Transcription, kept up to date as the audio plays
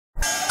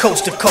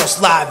Coast to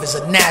Coast Live is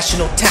a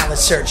national talent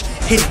search,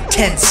 hitting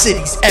 10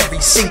 cities every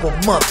single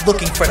month,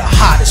 looking for the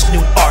hottest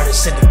new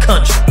artists in the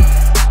country.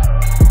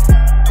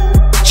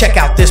 Check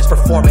out this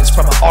performance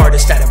from an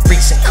artist at a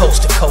recent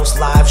Coast to Coast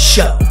Live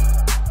show.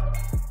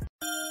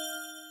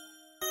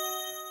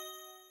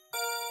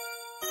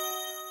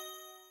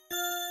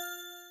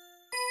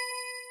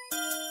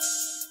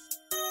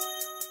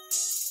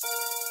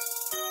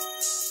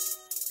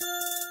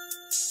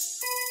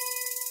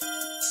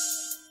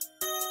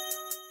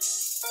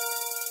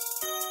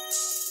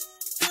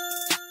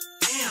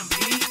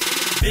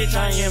 Bitch,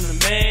 I am the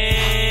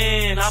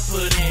man, I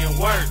put in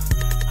work.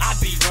 I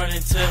be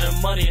running to the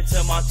money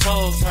until my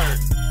toes hurt.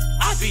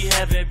 I be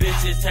having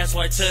bitches test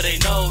right till they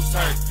nose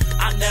hurt.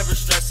 I never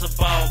stress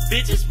about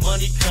bitches,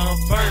 money come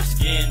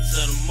first. Getting to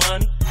the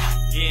money,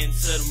 getting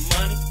to the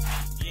money,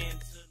 getting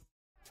to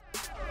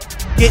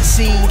the... Get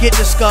seen, get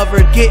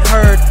discovered, get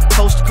heard.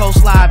 Coast to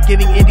Coast Live,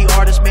 giving indie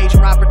artists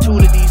major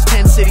opportunities.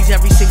 10 cities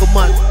every single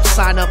month.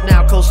 Sign up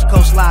now,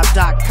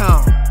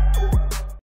 coasttocoastlive.com.